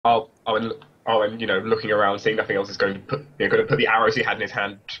And looking around, seeing nothing else, is going to put the arrows he had in his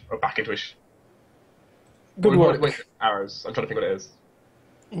hand back into his. Good work. Wait, arrows. I'm trying to think what it is.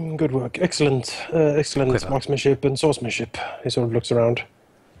 Good work. Excellent. Excellent marksmanship and swordsmanship. He sort of looks around.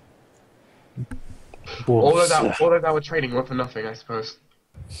 Wolves. All of our training went for nothing, I suppose.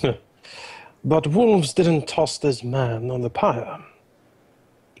 But wolves didn't toss this man on the pyre.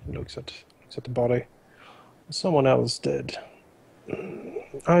 He looks at the body. Someone else did.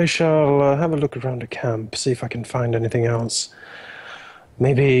 I shall have a look around the camp, see if I can find anything else.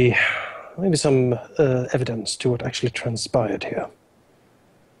 Maybe some evidence to what actually transpired here.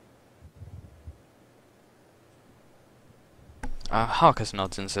 Harkus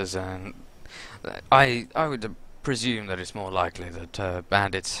nods and says, I would presume that it's more likely that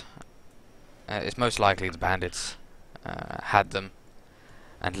bandits... it's most likely the bandits had them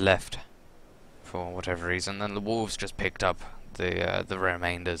and left for whatever reason, and the wolves just picked up the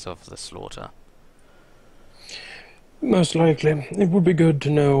remainders of the slaughter. Most likely. It would be good to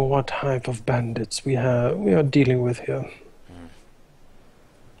know what type of bandits we are dealing with here.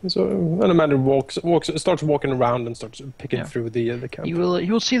 So Anomander starts walking around and starts picking through the camp. You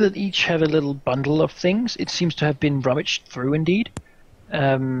will see that each have a little bundle of things. It seems to have been rummaged through, indeed,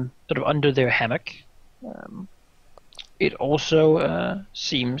 sort of under their hammock. It also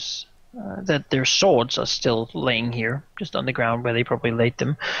seems that their swords are still laying here, just on the ground where they probably laid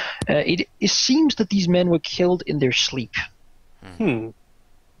them. It seems that these men were killed in their sleep.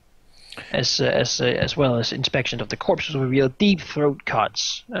 As well as inspection of the corpses reveal deep throat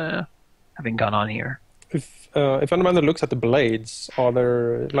cuts having gone on here. If Anomander looks at the blades,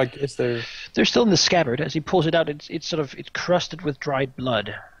 is there? They're still in the scabbard. As he pulls it out, it's crusted with dried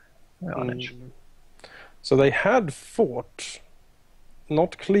blood on it. So they had fought,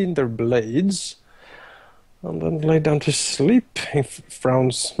 not cleaned their blades, and then lay down to sleep. He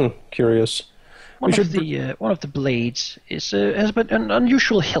frowns, curious. One of the blades has an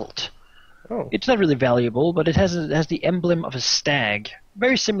unusual hilt. Oh. It's not really valuable, but it has the emblem of a stag,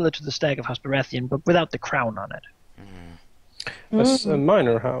 very similar to the stag of Halldamir, but without the crown on it. That's a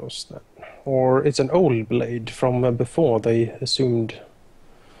minor house, then. Or it's an old blade from before they assumed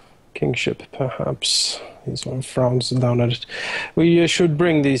kingship, perhaps. He sort of frowns down at it. We should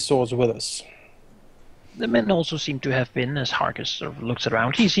bring these swords with us. The men also seem to have been, as Harkus sort of looks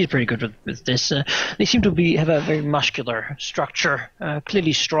around, he's pretty good with this. They seem to have a very muscular structure,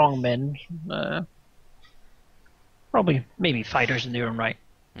 clearly strong men, probably maybe fighters in their own right.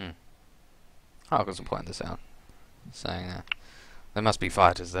 Harkus will point this out, saying they must be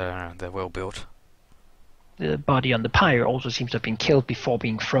fighters. They're well built. The body on the pyre also seems to have been killed before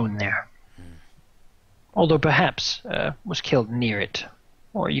being thrown there, although perhaps was killed near it,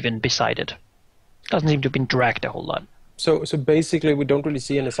 or even beside it. Doesn't seem to have been dragged a whole lot. So basically we don't really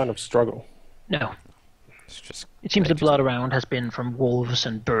see any sign of struggle. No. It seems the blood around has been from wolves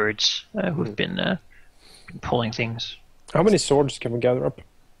and birds who've been pulling things. How many swords can we gather up?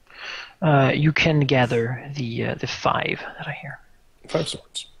 You can gather the 5 that are here. 5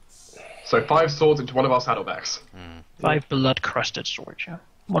 swords. So 5 swords into one of our saddlebags. 5 blood-crusted swords, yeah.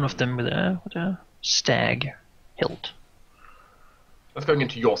 One of them with a stag hilt. That's going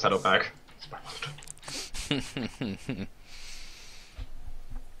into your saddlebag.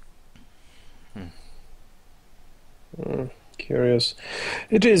 Curious.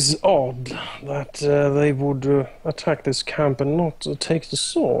 It is odd that they would attack this camp and not take the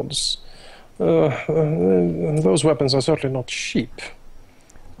swords. Those weapons are certainly not cheap.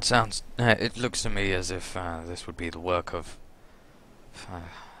 It looks to me as if this would be the work of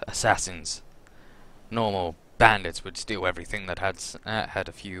assassins. Normal bandits would steal everything that had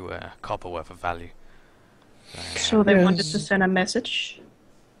a few copper worth of value. So they wanted to send a message?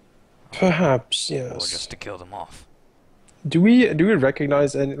 Perhaps, yes. Or just to kill them off. Do we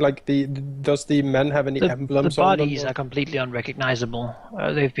recognize any, does the men have any emblems the on them? The bodies are completely unrecognizable.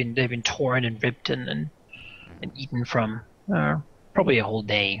 They've been torn and ripped and eaten from probably a whole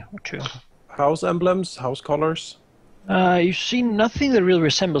day or two. House emblems, house colors? You've seen nothing that really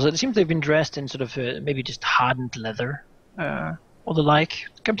resembles it. It seems they've been dressed in sort of maybe just hardened leather or the like.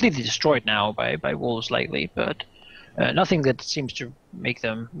 Completely destroyed now by wolves lately, but nothing that seems to make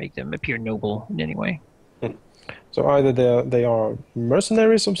them appear noble in any way. So either they are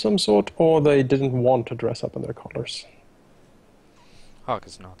mercenaries of some sort, or they didn't want to dress up in their colors.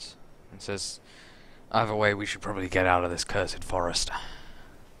 Harkus nods and says, either way, we should probably get out of this cursed forest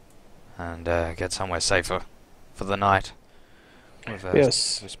and get somewhere safer for the night.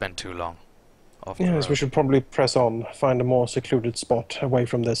 Yes. We spent too long. Yes, we should probably press on, find a more secluded spot away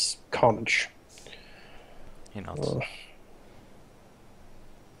from this carnage. He nods.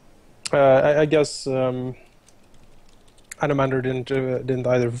 I guess Anomander didn't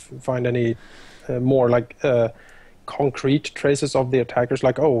either find any more like concrete traces of the attackers,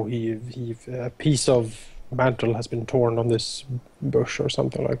 like a piece of mantle has been torn on this bush or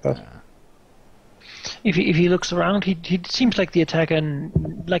something like that. If he looks around, he seems like the attacker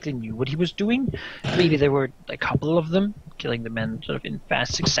likely knew what he was doing. Maybe there were a couple of them killing the men sort of in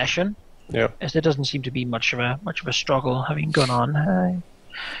fast succession. Yeah. As there doesn't seem to be much of a struggle having gone on.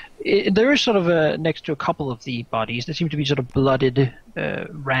 There is sort of next to a couple of the bodies, there seem to be sort of blooded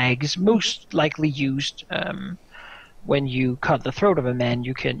rags, most likely used when you cut the throat of a man.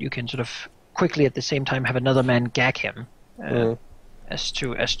 You can sort of quickly at the same time have another man gag him. As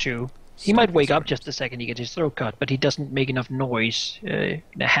to he might wake up just the second he gets his throat cut, but he doesn't make enough noise in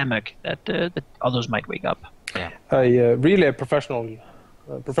a hammock that others might wake up. Yeah. Really a professional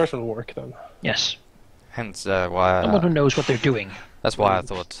work then. Yes. Hence why someone who knows what they're doing. That's why I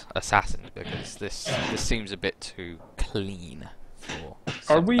thought assassin, because this seems a bit too clean for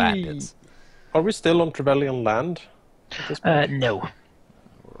some bandits. Are we still on Trevelyan land at this point? No.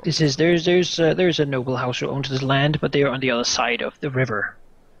 There's a noble house who owns this land, but they are on the other side of the river,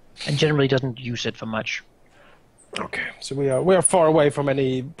 and generally doesn't use it for much. Okay, so we are far away from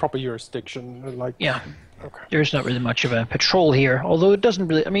any proper jurisdiction. Yeah. Okay. There's not really much of a patrol here, although it doesn't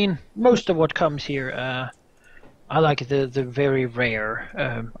really. I mean, most of what comes here, I like the very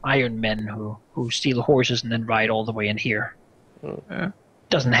rare iron men who steal horses and then ride all the way in here.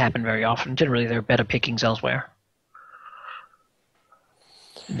 Doesn't happen very often. Generally, there are better pickings elsewhere.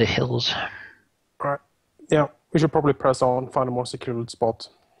 The hills. All right. Yeah, we should probably press on, find a more secluded spot.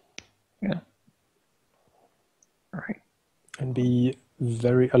 Yeah. All right. And be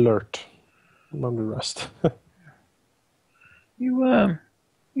very alert among the rest. You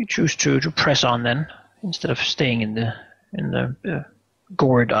choose to press on then, instead of staying in the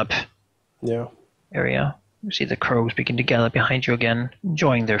gored up area. You see the crows begin to gather behind you again,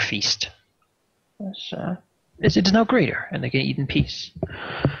 enjoying their feast. It is now greater, and they can eat in peace.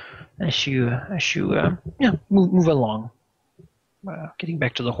 As you move along, getting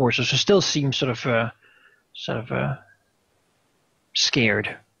back to the horses, who still seem sort of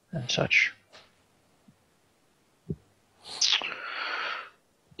scared and such.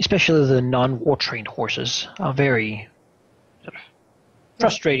 Especially the non-war trained horses are very sort of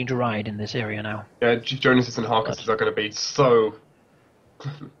frustrating to ride in this area now. Yeah, Jonas and Harkesses are going to be so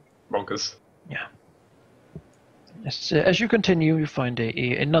bonkers. Yeah. As you continue, you find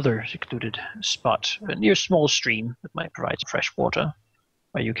another secluded spot near a small stream that might provide some fresh water,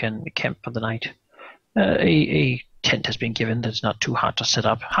 where you can camp for the night. A tent has been given that's not too hard to set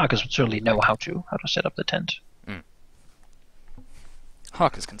up. Harkes would certainly know how to set up the tent.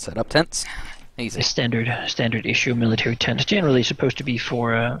 Harkes can set up tents. Easy. A standard issue military tent, generally supposed to be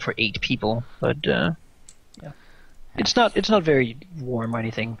for 8 people, but it's not very warm or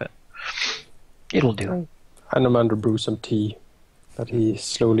anything, but it'll do. Anomander brews some tea that he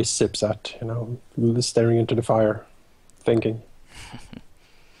slowly sips at, staring into the fire, thinking.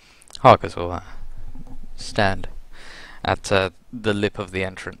 Harkes will stand at the lip of the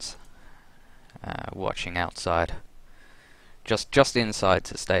entrance, watching outside. Just inside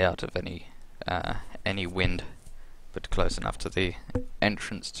to stay out of any wind, but close enough to the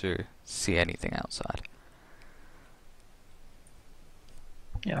entrance to see anything outside.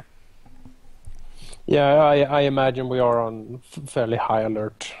 Yeah. Yeah, I imagine we are on fairly high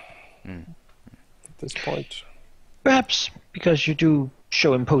alert at this point. Perhaps because you do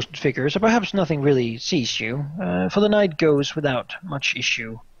show imposing figures, or perhaps nothing really sees you. For the night goes without much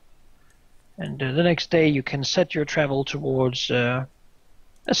issue. And the next day you can set your travel towards a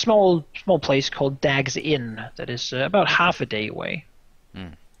small place called Dag's Inn that is about half a day away.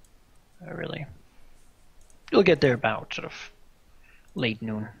 Really. You'll get there about sort of late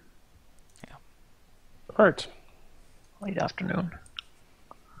noon. Yeah. All right. Late afternoon.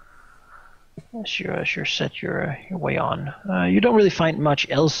 As you set your way on. You don't really find much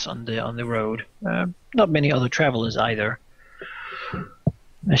else on the road. Not many other travelers either.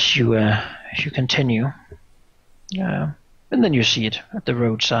 As you continue, and then you see it at the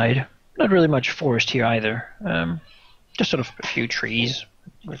roadside. Not really much forest here either. Just sort of a few trees,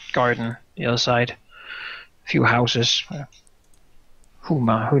 with garden the other side, a few houses.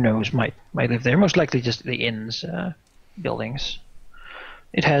 Who knows might live there? Most likely just the inn's buildings.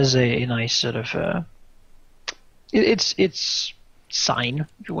 It has a nice sort of its sign,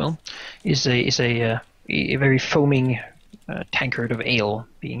 if you will, is a very foaming tankard of ale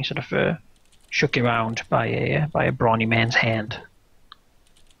being sort of shook around by a brawny man's hand,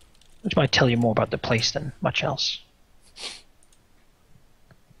 which might tell you more about the place than much else.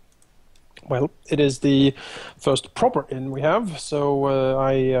 Well, it is the first proper inn we have, so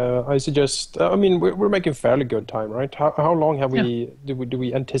I suggest. I mean, we're making fairly good time, right? How long have do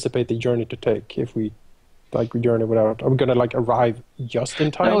we anticipate the journey to take if we journey without? Are we gonna arrive just in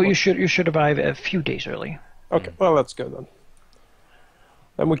time? No, you should arrive a few days early. Okay, well that's good then.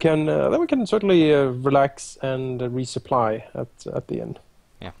 Then we can certainly relax and resupply at the inn.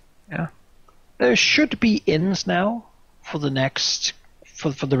 Yeah. There should be inns now for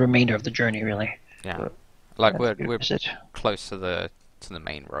the remainder of the journey, really. Yeah. Like That's we're it. close to the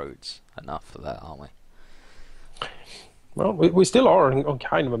main roads enough for that, aren't we? Well, we still are on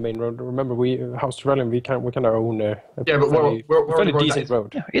kind of a main road. Remember, House Trevelyan, we kind of own a fairly decent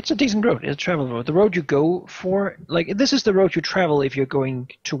road. Yeah, it's a decent road. It's a travel road. The road you go for, this is the road you travel if you're going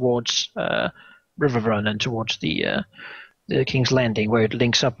towards River Run and towards the King's Landing, where it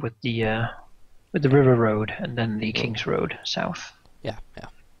links up with the River Road and then the King's Road south. Yeah.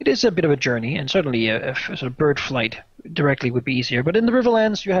 It is a bit of a journey, and certainly a sort of bird flight directly would be easier. But in the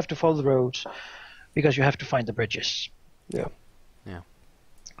Riverlands, you have to follow the roads because you have to find the bridges. Yeah.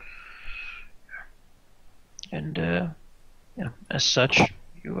 And as such,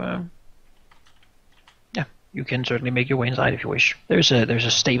 you can certainly make your way inside if you wish. There's a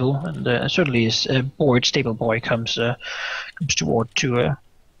stable, and certainly a bored stable boy comes toward to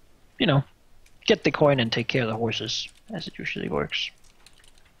get the coin and take care of the horses, as it usually works.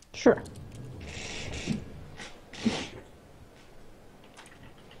 Sure.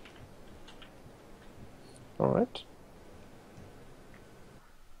 All right.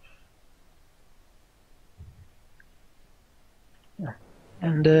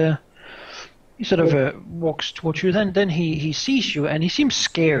 And he sort of walks towards you. Then he sees you, and he seems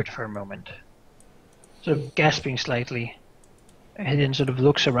scared for a moment, sort of gasping slightly, and then sort of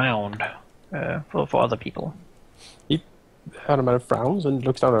looks around for other people. Anomander frowns and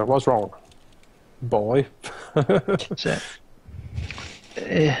looks down at her. What's wrong, boy? So,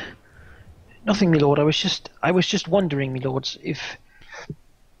 nothing, my lord. I was just wondering, my lords, if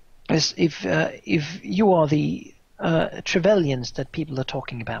you are the Trevelyans that people are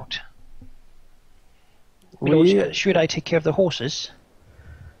talking about. My lords, should I take care of the horses?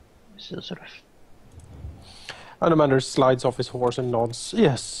 So sort of. Anomander slides off his horse and nods.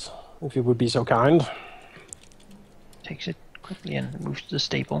 Yes, if you would be so kind. Takes it quickly and moves to the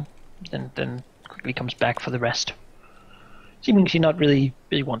stable, then quickly comes back for the rest. Seeming to not really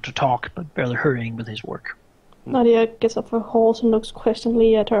want to talk, but barely hurrying with his work. Nadia gets off her horse and looks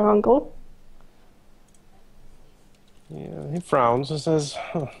questioningly at her uncle. Yeah, he frowns and says,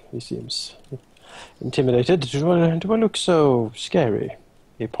 he seems intimidated. Do I look so scary?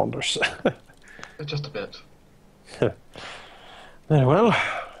 He ponders. Just a bit. Very well.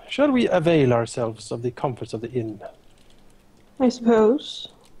 Shall we avail ourselves of the comforts of the inn? I suppose.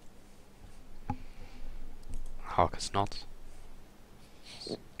 Harkus nods.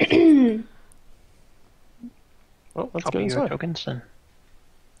 Well, let's Copy go your inside. tokens, and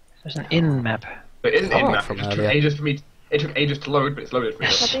there's an inn map. There is an in map. from It took earlier. ages for me. It took ages to load, but it's loaded for me.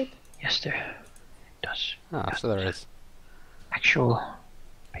 Yes. Got it? Yes, there does. Ah, so there is. Actual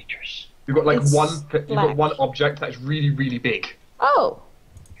pictures. You've got It's you've got black. one object that's really, really big. Oh!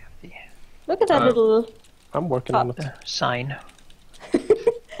 Look at that little... I'm working on it. The sign.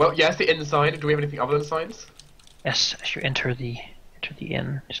 Well, yes, the inside. Do we have anything other than signs? Yes, as you enter the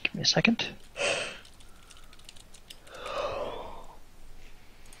inn. Just give me a second.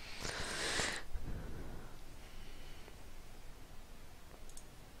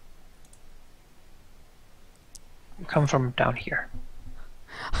 You come from down here.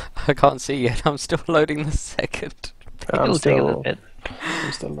 I can't see yet. I'm still loading the second. It'll take a little bit.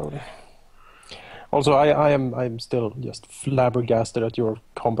 I'm still loading. Also, I'm still just flabbergasted at your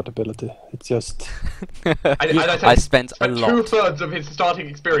combat ability. It's just I spent a lot. 2/3 of his starting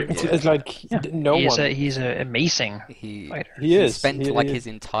experience. it's like no he's one. he's an amazing He fighter. He is. spent He like is. his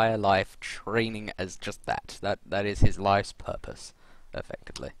entire life training as just that. That is his life's purpose,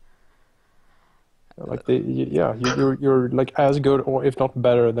 effectively. Like you're like as good or if not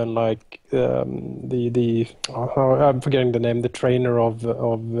better than like I'm forgetting the name, the trainer of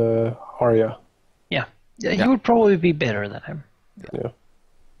Arya. Yeah, Yeah. he would probably be better than him. Yeah,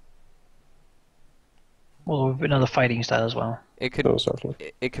 Well, another fighting style as well. It could no, certainly.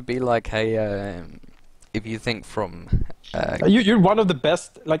 it could be like a if you think from You're one of the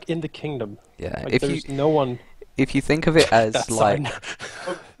best like in the kingdom. yeah Like, if there's you no one. if you think of it as That like sign.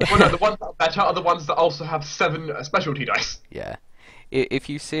 Well, no, the ones that are better are the ones that also have 7 specialty dice. yeah if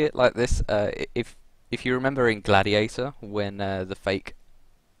you see it like this if you remember in Gladiator when the fake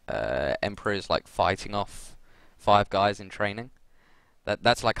emperor is like fighting off 5 guys in training,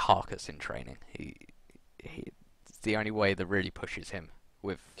 That's like Harkus in training. It's the only way that really pushes him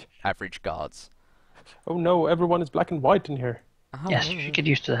with average guards. Oh no, everyone is black and white in here. Yes, you should get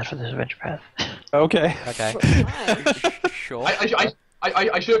used to that for this adventure path. Okay. Okay. Sure.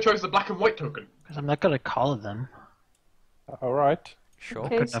 I should have chosen the black and white token. Because I'm not going to call them. All right. Sure.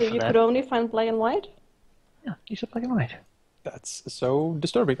 Okay, Good so enough for you that. could only find black and white? Yeah, these are black and white. That's so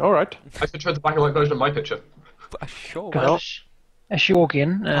disturbing. All right. I should choose the black and white version of my picture. Sure. Well, as you walk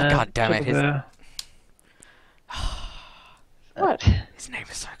in... God damn it, sort of, What? His name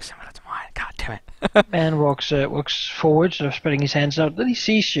is so similar to mine. God damn it. man walks forward, sort of spreading his hands out. Then he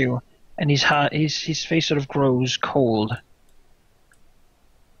sees you, and his face sort of grows cold.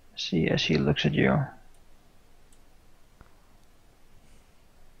 See, as he looks at you.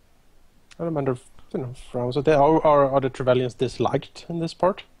 Anomander, frowns at that. Are the Trevelyans disliked in this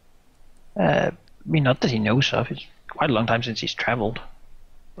part? I mean, not that he knows of. It's quite a long time since he's travelled.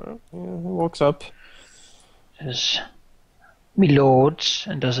 Yeah, he walks up. Says, "Me lords,"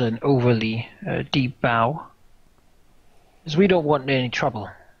 and does an overly deep bow. Says, "We don't want any trouble."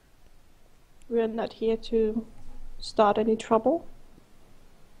 We're not here to start any trouble.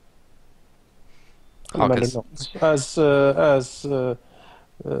 Anomander nods. As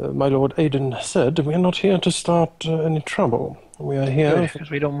my lord Aiden said, we are not here to start any trouble. We are here Because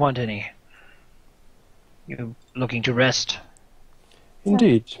we don't want any. You looking to rest?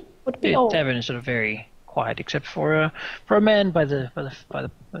 Indeed. Would be The all. tavern is sort of very quiet, except for a man by the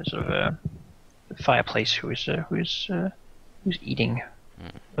sort of the fireplace who's eating,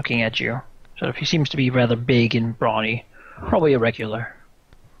 looking at you. Sort of, he seems to be rather big and brawny, probably a regular.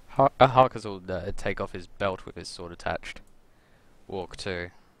 Harkus will take off his belt with his sword attached. Walk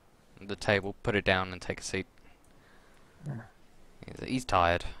to the table, put it down, and take a seat. He's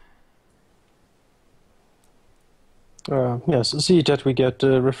tired. Yes, see that we get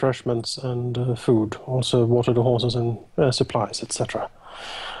refreshments and food, also water the horses and supplies, etc.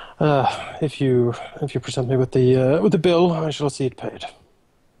 If you present me with the bill, I shall see it paid.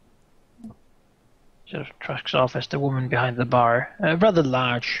 Sort of trucks off as the woman behind the bar, a rather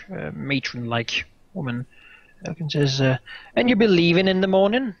large, matron-like woman, and says, "And you be leaving in the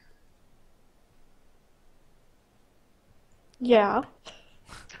morning?" Yeah.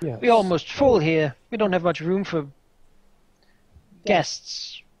 Yes. We're almost full here. We don't have much room for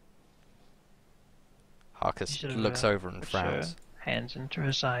guests. Harkus Sort of, looks over and puts her frowns. hands into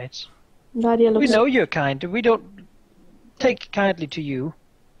her sides. Nadia We looks. know you're kind. We don't take kindly to you.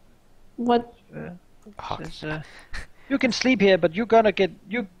 What? Harkus. Says, you can sleep here, but you're gonna get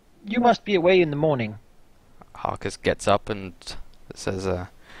you. You must be away in the morning. Harkus gets up and says,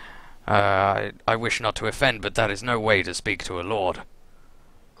 I wish not to offend, but that is no way to speak to a lord.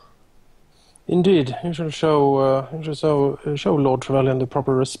 Indeed, you should show Lord Trevelyan the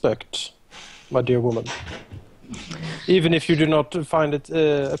proper respect, my dear woman. Even if you do not find it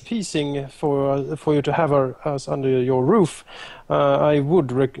appeasing for you to have us under your roof, I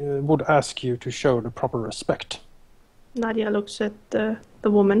would ask you to show the proper respect. Nadia looks at the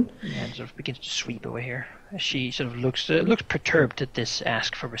woman. And sort of begins to sweep away here. She sort of looks perturbed at this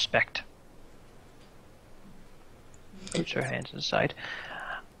ask for respect. Puts her hands aside.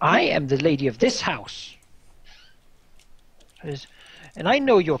 "I am the lady of this house. Says, and I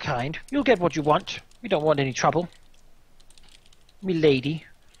know you're kind. You'll get what you want. We don't want any trouble. Me lady."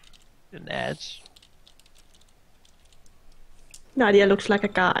 And adds, Nadia looks like a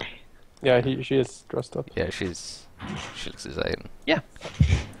guy. Yeah, she is dressed up. Yeah, she looks as Aiden. "Yeah,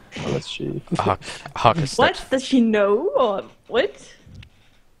 Unless she... Harkus What? Does she know? Or what?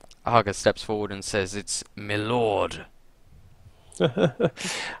 steps forward and says, "It's my lord."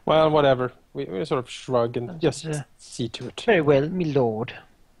 Well, whatever. We sort of shrug and just see to it. very well, me lord."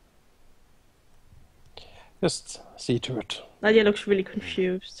 Just see to it. Nadia looks really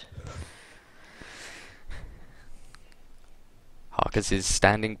confused. Harkus is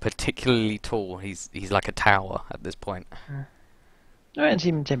standing particularly tall. He's like a tower at this point. No one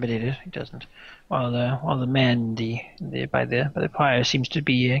seems intimidated. He doesn't. While the man by the fire seems to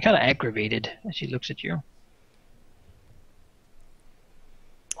be kind of aggravated as he looks at you.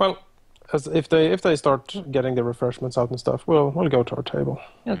 Well, if they start getting the refreshments out and stuff, we'll go to our table.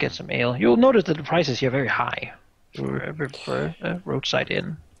 You'll get some ale. You'll notice that the prices here are very high for a roadside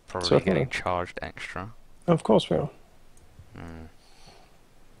inn. Probably Certainly. getting charged extra. Of course we are.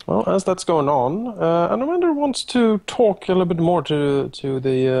 Well, as that's going on, Anomander wants to talk a little bit more to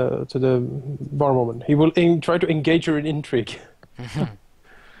the barwoman. He will try to engage her in intrigue.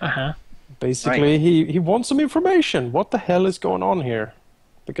 Basically, he wants some information. What the hell is going on here?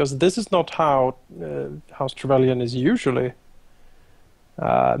 Because this is not how House Trevelyan is usually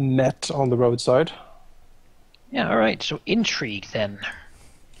met on the roadside. Yeah, alright, so intrigue then.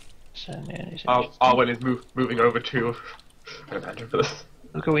 So, Arwin is moving over to Anomander for this.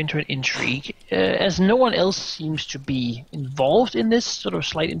 we'll go into an intrigue. As no one else seems to be involved in this sort of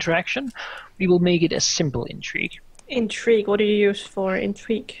slight interaction, we will make it a simple intrigue. Intrigue. What do you use for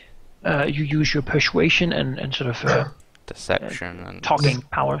intrigue? You use your persuasion and sort of Deception and talking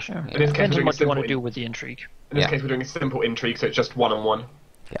powers. Yeah. In this case, Depends we're on doing what you want to simple do with the intrigue. In this Yeah. case, we're doing a simple intrigue, so it's just one-on-one.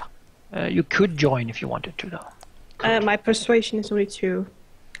 You could join if you wanted to, though. My persuasion is only 2.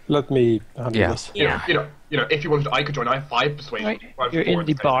 Let me handle Yeah. this. Yeah. You know, if you wanted, I could join. I have 5 persuasion. Right. I have You're 4 in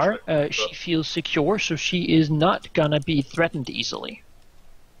the persuasion, bar. but- She feels secure, so she is not gonna be threatened easily.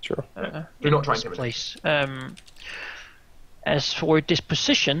 Sure. Do not try This and intimidate. place. As for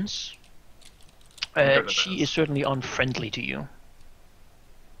dispositions, good with she those. is certainly unfriendly to you.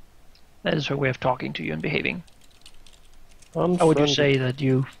 That is her way of talking to you and behaving. How would you Unfriendly. say that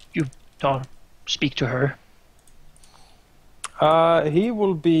you speak to her? He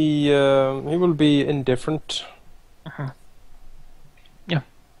will be indifferent. Yeah.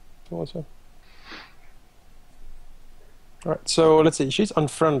 What's that? All right. So let's see. She's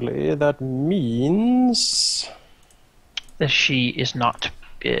unfriendly. That means That she is not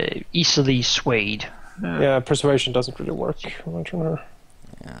easily swayed. yeah, persuasion doesn't really work much on her.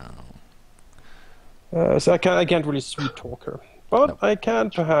 So I can't really sweet talk her, but I can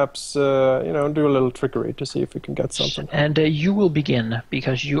perhaps do a little trickery to see if we can get something. And you will begin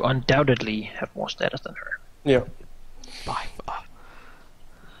because you undoubtedly have more status than her. Yeah. by far.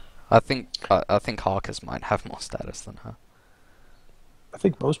 I think Harkus might have more status than her. I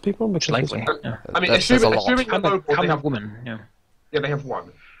think most people, because Likely. Yeah. I mean, There's a lot. assuming the I'm a noble, they common have woman. Yeah. Yeah, they have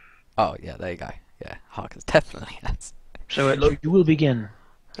 1. Oh yeah, there you go. Yeah, Harkus definitely has. So you will begin.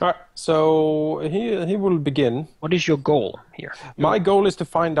 All right. So he will begin. What is your goal here? My goal is to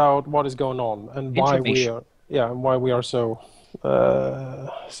find out what is going on and why we are so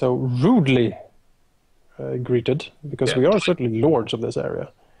rudely greeted, because Yeah. we are certainly lords of this area.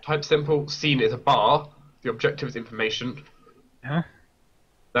 Type simple. Scene is a bar. The objective is information. Yeah.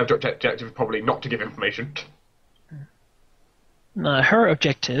 The objective is probably not to give information. Her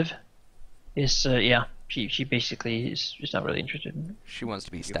objective is she basically is not really interested in it. She wants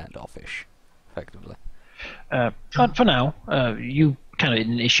to be standoffish, effectively. But for now, you kind of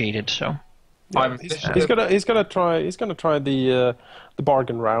initiated, so He's gonna try the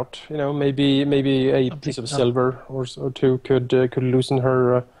bargain route. You know, maybe a piece of silver or two could loosen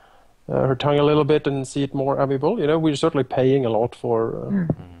her tongue a little bit and see it more amiable. You know, we're certainly paying a lot for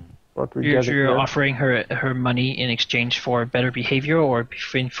what we're getting you're here. offering her money in exchange for better behavior, or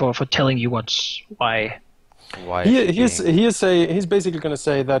for telling you why. Why? He's basically going to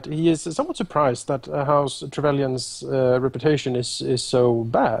say that he is somewhat surprised that House Trevelyan's reputation is so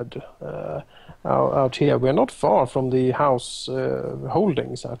bad out here. We are not far from the house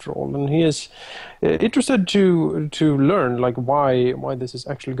holdings, after all, and he is interested to learn like why this is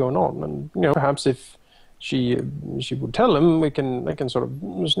actually going on, and perhaps if she would tell him, they can sort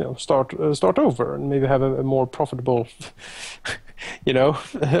of start over and maybe have a more profitable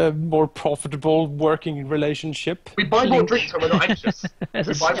more profitable working relationship. We buy more drinks when we're not anxious. There's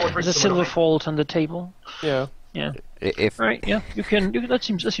We buy more a drinks when we're silver not fault on the table. Yeah. Yeah. If Right. Yeah. You can. That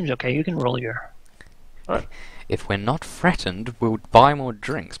seems okay. You can roll your. if we're not threatened, we'll buy more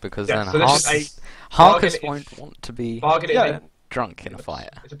drinks because Yeah, then so this is Harkus bargain won't want to be bargain. Yeah. drunk in a fire.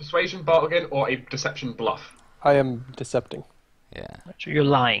 It's a persuasion bargain or a deception bluff. I am decepting. Yeah. So you're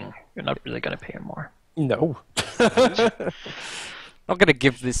lying. You're not really going to pay her more. No. Not gonna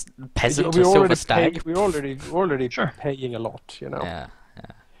give this peasant We're a silver already stag. we're already Sure. paying a lot, Yeah.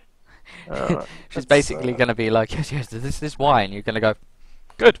 Uh, She's that's, basically gonna be like, yes, this is why, and you're gonna go,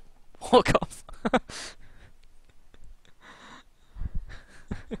 good, walk off.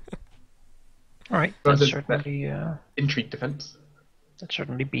 All right. So That does certainly Intrigue defense. that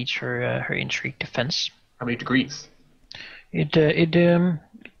certainly beats her intrigue defense. How many degrees? It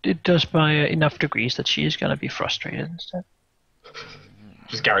does by enough degrees that she is going to be frustrated instead.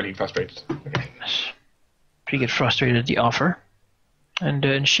 Just guaranteed frustrated. Okay. She get frustrated at the offer,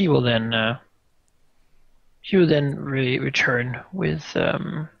 and she will then return with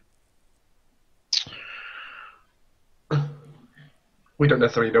We don't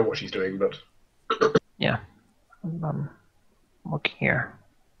necessarily know what she's doing, but yeah. I'm looking here.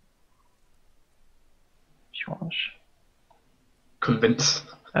 She wants. convince.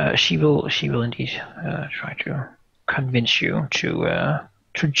 She will indeed try to convince you to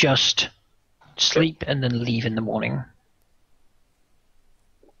just sleep and then leave in the morning.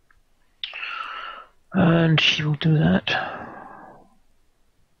 And she will do that.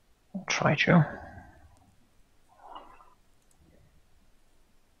 try to.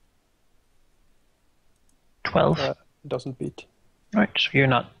 $12. Doesn't beat. Right, so you're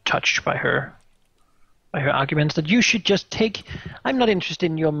not touched by her arguments that you should just take. I'm not interested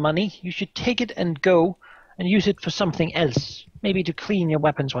in your money. You should take it and go and use it for something else. Maybe to clean your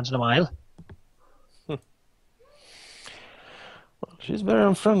weapons once in a while. She's very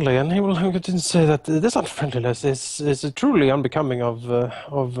unfriendly, and he will continue to say that this unfriendliness is truly unbecoming of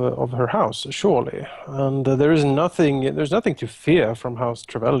her house, surely. And there's nothing to fear from House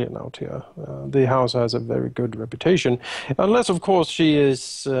Trevelyan out here. The house has a very good reputation, unless, of course, she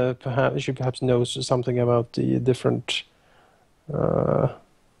perhaps knows something about the different what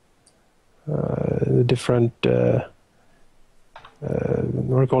do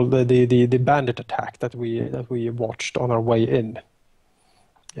you call the bandit attack that we watched on our way in.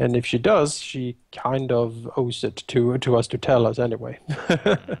 And if she does, she kind of owes it to us to tell us anyway.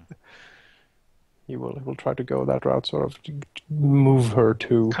 He will try to go that route, sort of to move her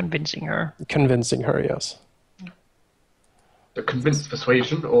to Convincing her. Convincing her, yes. The convince,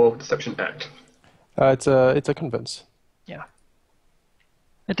 persuasion, or deception act? It's a convince. Yeah.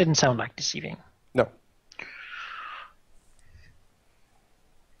 It didn't sound like deceiving. No.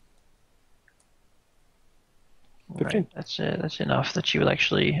 Right. That's enough that she will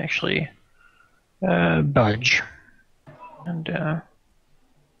actually budge. And yeah.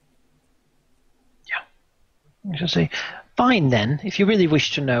 I shall say, fine then, if you really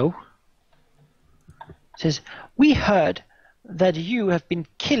wish to know. It says, we heard that you have been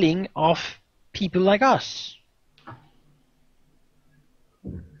killing off people like us.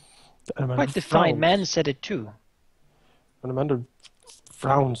 Quite the fine man said it too. Anomander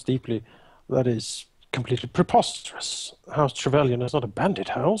frowns deeply. That is completely preposterous. House Trevelyan is not a bandit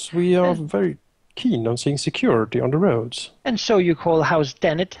house. We are very keen on seeing security on the roads. And so you call House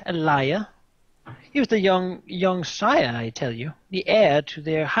Dennett a liar? He was the young sire, I tell you, the heir to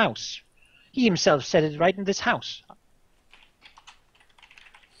their house. He himself said it right in this house.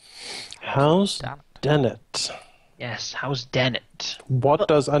 House Dennett. Yes, House Dennett. What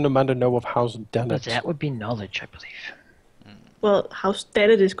does Anomander know of House Dennett? But that would be knowledge, I believe. Well, House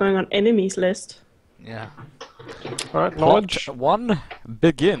Dennett is going on enemies list. Yeah. All right, knowledge. Plot 1,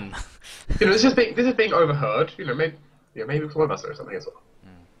 begin. This is being overheard. Maybe it's one of us or something as well.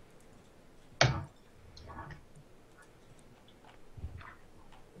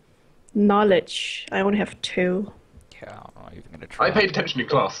 Knowledge. I only have 2. Yeah, I'm not even gonna try. I paid attention in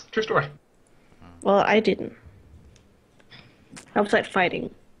class. True story. Well, I didn't. Outside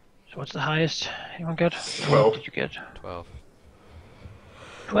fighting. So what's the highest anyone got? 12. What did you get? 12.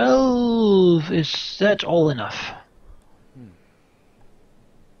 12 is that all enough?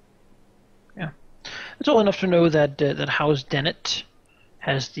 Yeah, it's all enough to know that that House Dennett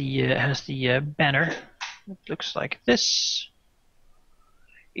has the banner. It looks like this.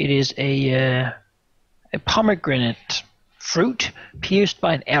 It is a pomegranate fruit pierced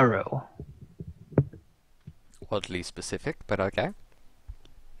by an arrow. Oddly specific, but okay.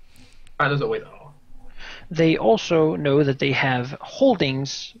 And as always are. They also know that they have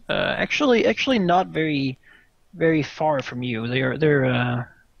holdings. Actually, not very far from you.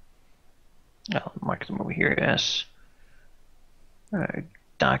 I'll mark them over here as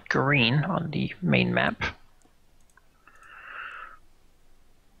dark green on the main map.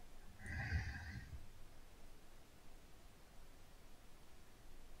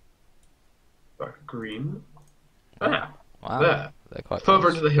 Dark green. Ah, Wow. there. They're quite Further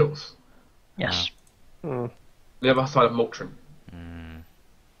close. into the hills. Yes. The other side of Maltren.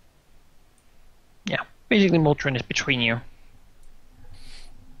 Yeah. Basically, Maltren is between you.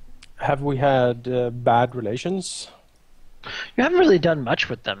 Have we had bad relations? You haven't really done much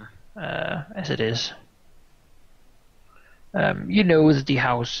with them, as it is. You know that the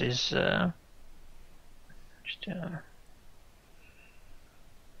house is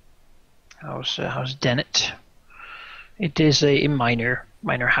House Dennett. It is a minor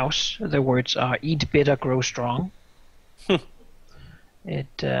house. The words are "Eat bitter, grow strong."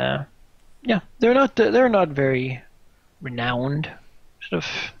 Yeah, they're not very renowned, sort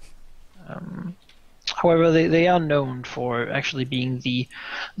of. However, they are known for actually being the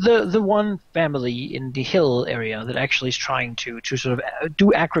one family in the hill area that actually is trying to sort of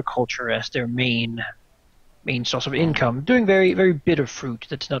do agriculture as their main source of income, doing very, very bitter fruit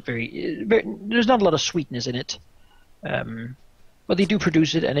that's not there's not a lot of sweetness in it, but they do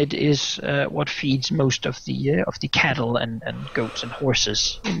produce it, and it is what feeds most of the cattle and goats and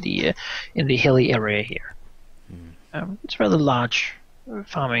horses in the hilly area here. It's a rather large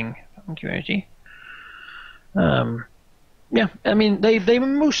farming community. Yeah, I mean they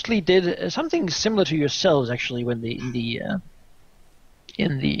mostly did something similar to yourselves actually when they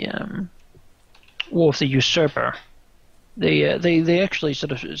in the War of the Usurper. They actually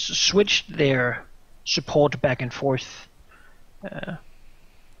sort of switched their support back and forth a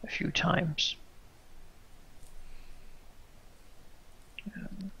few times.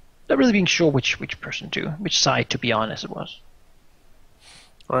 Not really being sure which side to be on, as it was.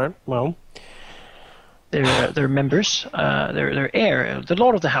 All right. Well, their members, their heir, the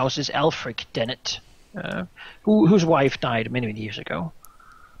lord of the house is Alfric Dennett, whose wife died many years ago.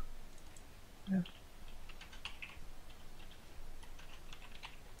 Yeah.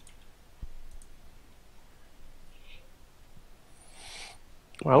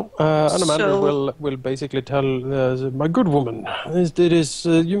 Well, Anomander will basically tell my good woman this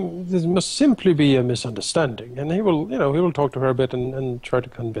must simply be a misunderstanding, and he will talk to her a bit and try to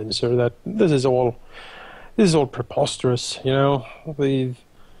convince her that this is all preposterous. He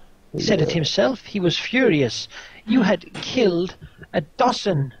said it himself. He was furious. You had killed a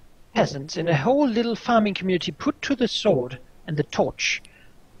dozen peasants in a whole little farming community put to the sword and the torch.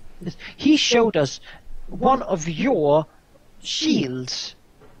 He showed us one of your shields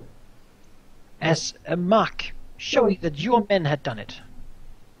as a mark showing that your men had done it.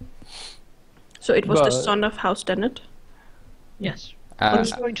 So it was the son of House Dennett? Yes.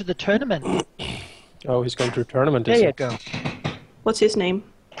 He's going to the tournament. Oh, he's going to a tournament. There you go. What's his name?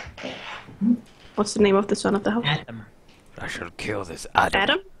 What's the name of the son of the house? Adam. I shall kill this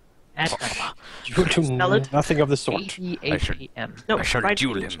Adam. Adam? You will do nothing of the sort. A-D-A-M. No, I shall right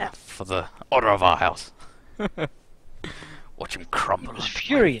duel in him chat. for the honor of our house. Watch him crumble. He was under my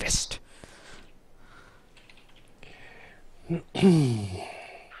furious. fist.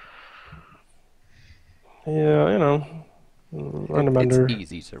 Yeah, Anomander. It's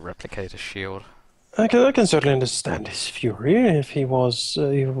easy to replicate a shield. I can certainly understand his fury if he was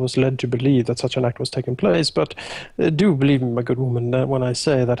led to believe that such an act was taking place, but do believe me, my good woman, when I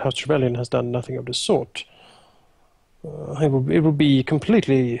say that House Trevelyan has done nothing of the sort. It will be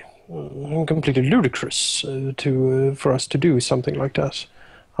completely ludicrous for us to do something like that.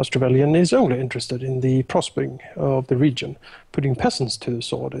 House Trevelyan is only interested in the prospering of the region. Putting peasants to the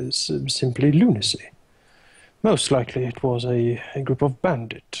sword is simply lunacy. Most likely it was a group of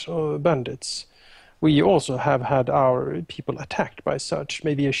bandits. We also have had our people attacked by such.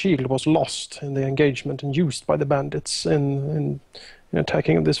 Maybe a shield was lost in the engagement and used by the bandits in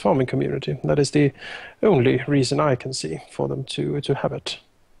attacking this farming community. That is the only reason I can see for them to have it.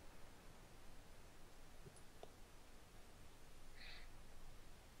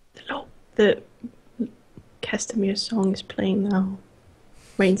 The Castamere song is playing now.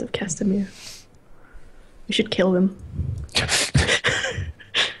 Reigns of Castamere. We should kill them.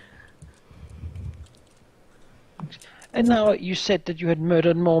 And now you said that you had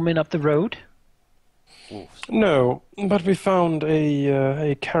murdered more men up the road? No, but we found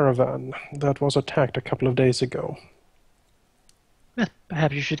a caravan that was attacked a couple of days ago. Well,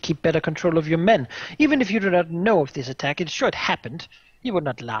 perhaps you should keep better control of your men. Even if you do not know of this attack, it's sure it happened. You would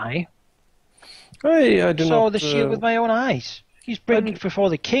not lie. I do saw not... the shield with my own eyes. He's bringing it before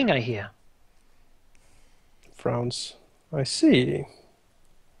the king, I hear. Frowns. I see.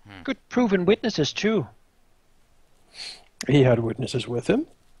 Good proven witnesses, too. He had witnesses with him?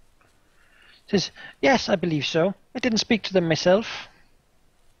 Says, yes, I believe so. I didn't speak to them myself.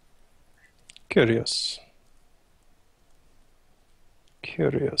 Curious.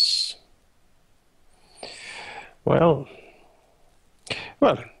 Well,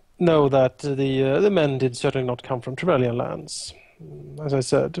 know that the men did certainly not come from Trevelyan lands. As I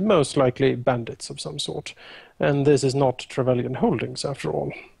said, most likely bandits of some sort. And this is not Trevelyan holdings, after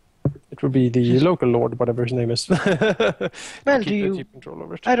all. It would be the local lord, whatever his name is. Well, keep control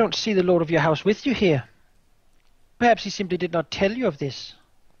over it. I don't see the lord of your house with you here. Perhaps he simply did not tell you of this.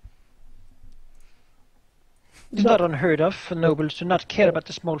 It's not unheard of for nobles to not care about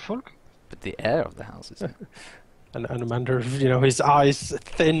the small folk. But the heir of the house is... And Anomander, his eyes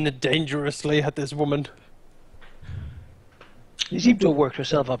thin dangerously at this woman. He seemed to have worked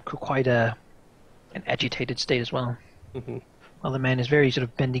herself up to quite an agitated state as well. Mm-hmm. While the man is very sort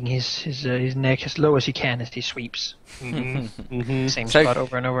of bending his neck as low as he can as he sweeps. Mm-hmm. Same spot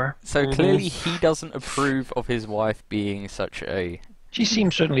over and over. So clearly he doesn't approve of his wife being such a She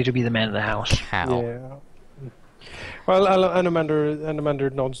seems certainly to be the man of the house. cow. Yeah. Well,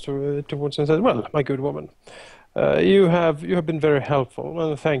 Anomander nods towards her and says, "Well, my good woman, you have been very helpful,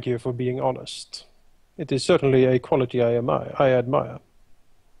 and thank you for being honest. It is certainly a quality I admire.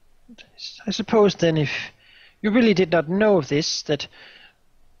 I suppose then if you really did not know of this, that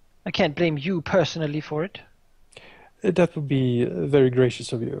I can't blame you personally for it. That would be very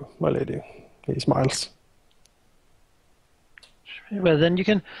gracious of you, my lady. He smiles. Well, then you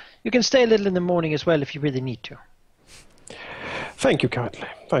can stay a little in the morning as well if you really need to. Thank you kindly.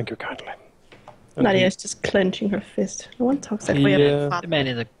 Thank you kindly. And Nadia he- is just clenching her fist. No one talks that He, way uh, about The man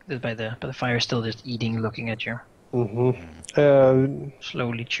in by the fire is still just eating, looking at you,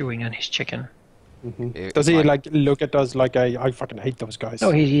 slowly chewing on his chicken. Does he like look at us like I fucking hate those guys?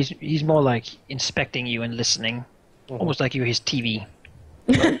 No, he's more like inspecting you and listening, almost like you're his TV.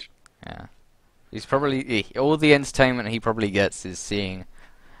 Yeah. He's probably all the entertainment he probably gets is seeing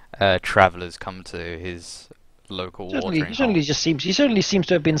travelers come to his local watering He certainly hole. he certainly seems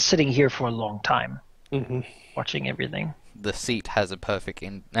to have been sitting here for a long time, watching everything. The seat has a perfect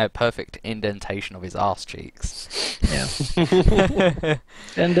indentation of his arse cheeks. Yeah.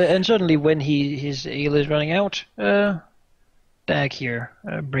 And certainly when his ale is running out, Dag here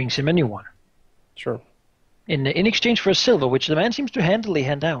brings him a new one Sure. in exchange for a silver, which the man seems to handily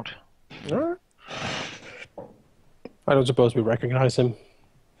hand out. Alright. I don't suppose we recognize him.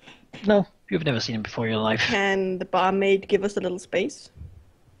 No, you've never seen him before in your life. Can the barmaid give us a little space?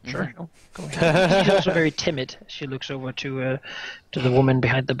 Sure. Go ahead. She's also very timid. She looks over to the woman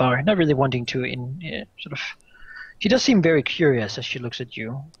behind the bar, not really wanting to sort of. She does seem very curious as she looks at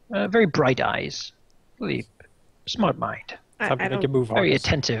you. Very bright eyes, really smart mind, Time to I make a don't. move. very Harkness.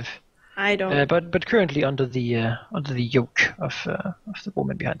 attentive. I don't. But currently under the yoke of the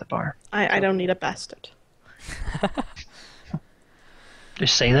woman behind the bar. I don't need a bastard.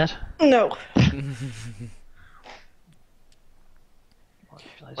 Just say that. No.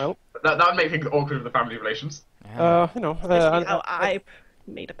 Well, That would make things awkward with the family relations. Especially how I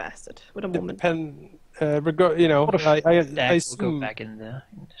made a bastard with a woman. What if I Dag will go assume back in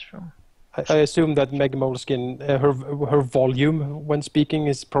this room? I assume that Meg Moleskin, her volume when speaking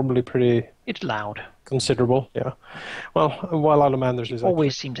is probably pretty It's loud. considerable. Yeah. Well, while Anomander's is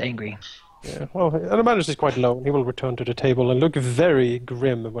Always seems angry. yeah. Well, Anomander's is quite low. He will return to the table and look very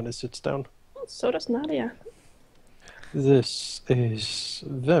grim when he sits down. So does Nadia. This is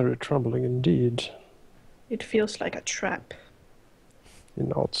very troubling indeed. It feels like a trap. He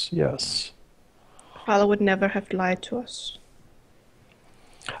nods. Yes. Father would never have lied to us.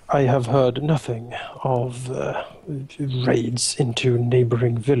 I have heard nothing of raids into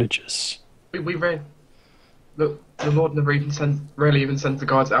neighboring villages. We read. Look, the Lord never even rarely even sends the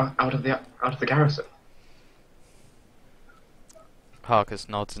guards out of the garrison. Harkus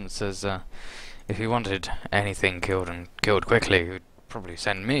nods and says, if he wanted anything killed and killed quickly, he would probably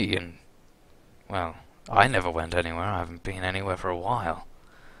send me, and, well, I never went anywhere. I haven't been anywhere for a while.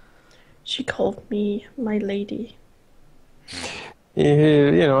 She called me my lady.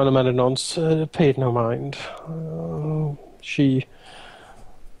 Anomander nods, paid no mind. She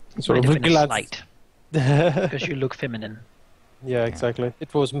sort Might have of been a glanced. slight, because you look feminine. Yeah, exactly.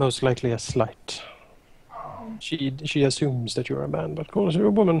 It was most likely a slight. She assumes that you're a man, but of course you're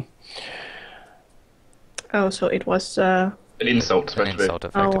a woman. Oh, so it was An insult, An especially. insult,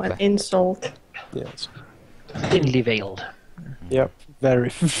 effectively. an insult. Yes. Thinly veiled. Yep.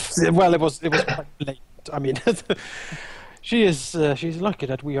 Very. Well, it was quite blatant. I mean, she's lucky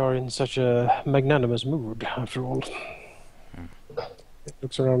that we are in such a magnanimous mood. After all,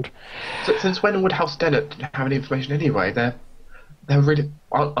 looks around. So, since when would House Dennett have any information anyway? They're really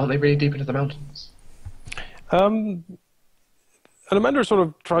aren't they really deep into the mountains? Anomander sort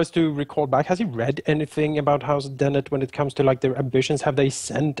of tries to recall back. Has he read anything about House Dennett when it comes to like their ambitions? Have they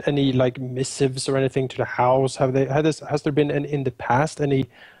sent any like missives or anything to the house? Has there been in the past any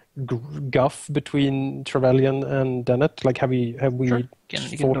guff between Trevelyan and Dennett? Like have we? Sure.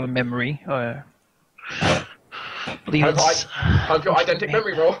 You can do a memory. I believe it's Have your identic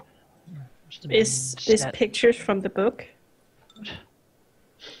memory roll. Is this pictures from the book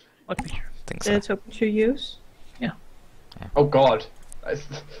What picture? think that so. it's open to use? Oh God, that's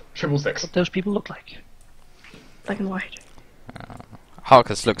 666. What those people look like? Black and white.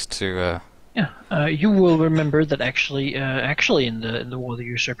 Harkus looks to Yeah, you will remember that actually in the War of the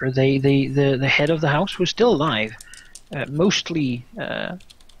Usurper, the head of the house was still alive, mostly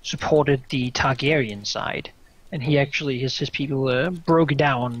supported the Targaryen side, and he actually his people broke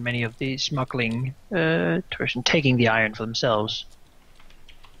down many of the smuggling tours and taking the iron for themselves.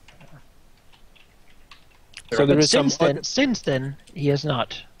 So there But is some. since then, he has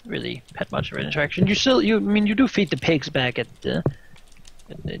not really had much of an interaction. You do feed the pigs back at the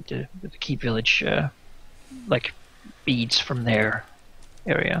Keep Village, like beads from their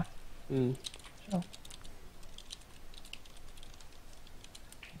area. Mm. So.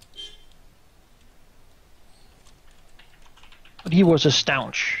 But he was a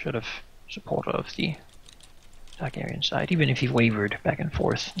staunch sort of supporter of the Targaryen side, even if he wavered back and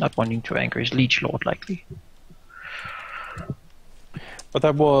forth, not wanting to anchor his liege lord likely. But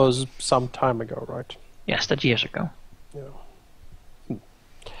that was some time ago, right? Yes, that's years ago. Yeah.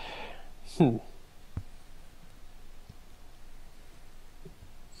 Hmm.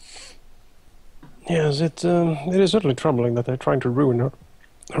 Yes, it is certainly troubling that they're trying to ruin her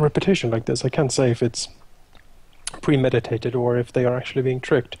reputation like this. I can't say if it's premeditated or if they are actually being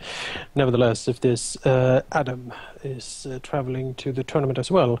tricked. Nevertheless, if this Adam is traveling to the tournament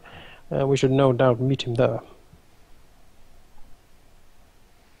as well, we should no doubt meet him there.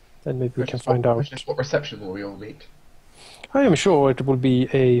 Then maybe we can find out. What reception will we all meet? I am sure it will be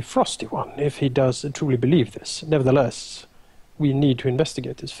a frosty one if he does truly believe this. Nevertheless, we need to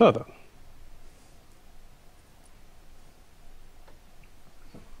investigate this further.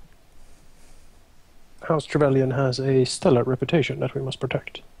 House Trevelyan has a stellar reputation that we must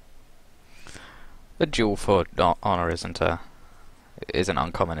protect. A duel for honor isn't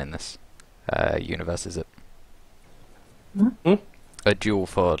uncommon in this universe, is it? Hmm? A duel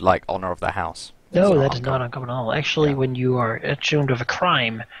for, like, honor of the house. No, that is not uncommon at all. Actually, when you are accused of a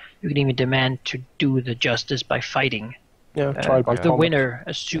crime, you can even demand to do the justice by fighting. Yeah, trial by The combat. winner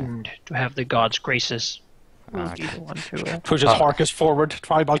assumed to have the god's graces. Okay. The one to, Pushes Harkus forward,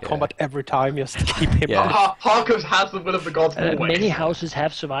 trial by combat every time, just to keep him Yeah. out. Harkus has the will of the gods always. many houses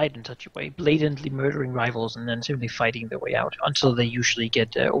have survived in such a way, blatantly murdering rivals and then simply fighting their way out, until they usually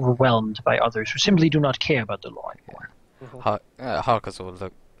get overwhelmed by others who simply do not care about the law anymore. Harkus will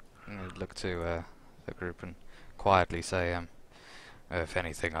look to the group and quietly say, if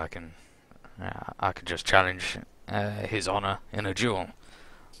anything, I could just challenge his honor in a duel.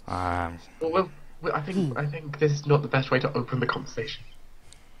 Well, I think this is not the best way to open the conversation.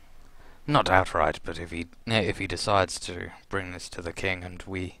 Not outright, but if he decides to bring this to the king and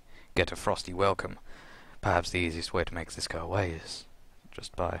we get a frosty welcome, perhaps the easiest way to make this go away is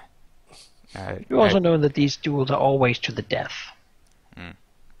just by. You also know that these duels are always to the death.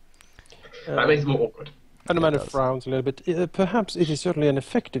 That makes it more awkward. Anomander frowns a little bit. Perhaps it is certainly an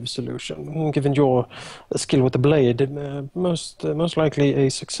effective solution, given your skill with the blade. Most likely a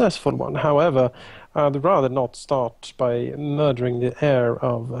successful one. However, I'd rather not start by murdering the heir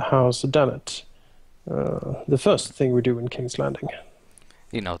of House Dennett. The first thing we do in King's Landing.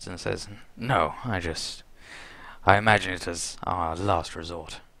 He nods and says, "No, I imagine it as our last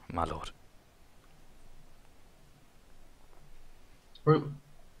resort, my lord."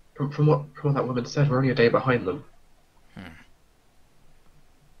 From what that woman said, we're only a day behind them.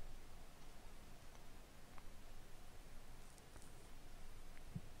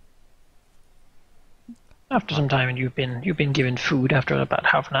 After some time, and you've been given food after about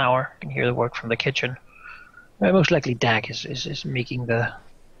half an hour. You can hear the work from the kitchen. Most likely, Dag is making the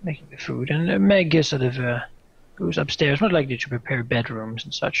food, and Meg is sort of goes upstairs, most likely to prepare bedrooms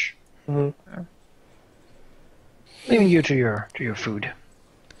and such. Mm-hmm. Leaving you to your food.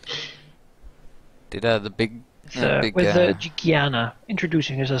 Did the big Gianna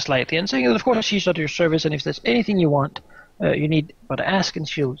introducing herself slightly and saying that of course she's at your service, and if there's anything you want, you need but to ask, and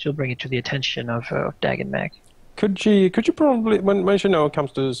she'll bring it to the attention of Dag and Meg. Could you probably, when she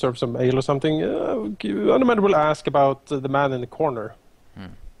comes to serve some ale or something, Anomander will ask about the man in the corner.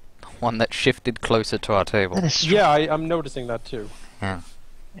 one that shifted closer to our table? That is true. Yeah, I'm noticing that too.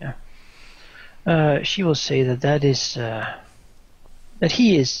 Yeah. She will say that is that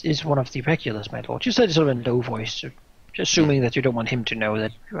he is one of the regulars, my lord. She said it sort of in a low voice, just assuming that you don't want him to know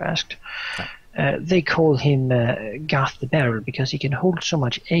that you asked. They call him Garth the Barrel because he can hold so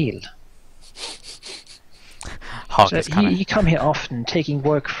much ale. So he come here often, taking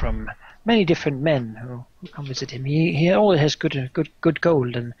work from many different men who come visit him. He always has good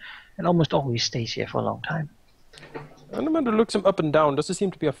gold and almost always stays here for a long time. Anomander looks him up and down. Does he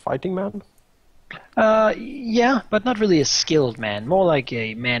seem to be a fighting man? Yeah, but not really a skilled man. More like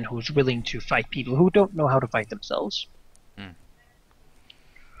a man who's willing to fight people who don't know how to fight themselves.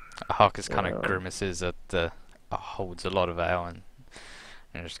 Harkus kind of grimaces at holds a lot of ale and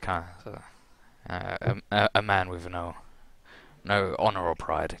just kind of a man with no honor or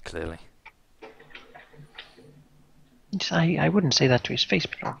pride, clearly. I wouldn't say that to his face,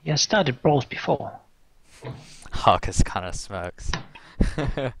 but he has started brawls before. Harkus kind of smirks.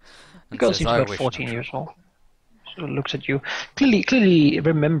 The girl seems about 14 years old. She looks at you, clearly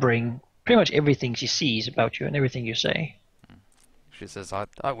remembering pretty much everything she sees about you and everything you say. She says,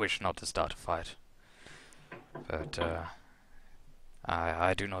 I wish not to start a fight, but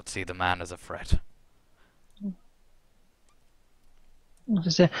I do not see the man as a threat.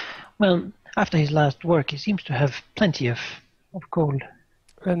 Well, after his last work, he seems to have plenty of gold.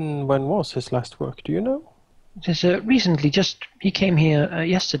 And when was his last work, do you know? There's recently just he came here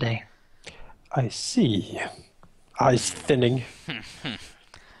yesterday. I see. Ice thinning.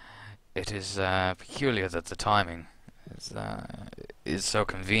 It is peculiar that the timing is so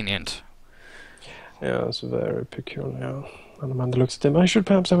convenient. Yeah, it's very peculiar. Anomander looks at him. I should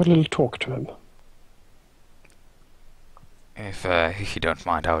perhaps have a little talk to him. If you don't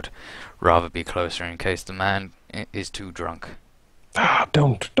mind, I would rather be closer in case the man is too drunk. Ah,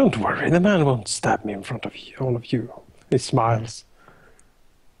 don't worry. The man won't stab me in front of all of you. He smiles.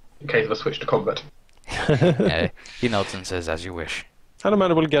 In case of a switch to combat. He nods and says, "As you wish."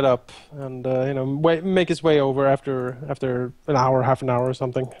 Anomander will get up and make his way over after an hour, half an hour or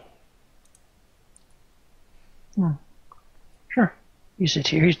something. Sure. You sit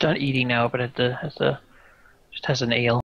here. He's done eating now, but just has an ale.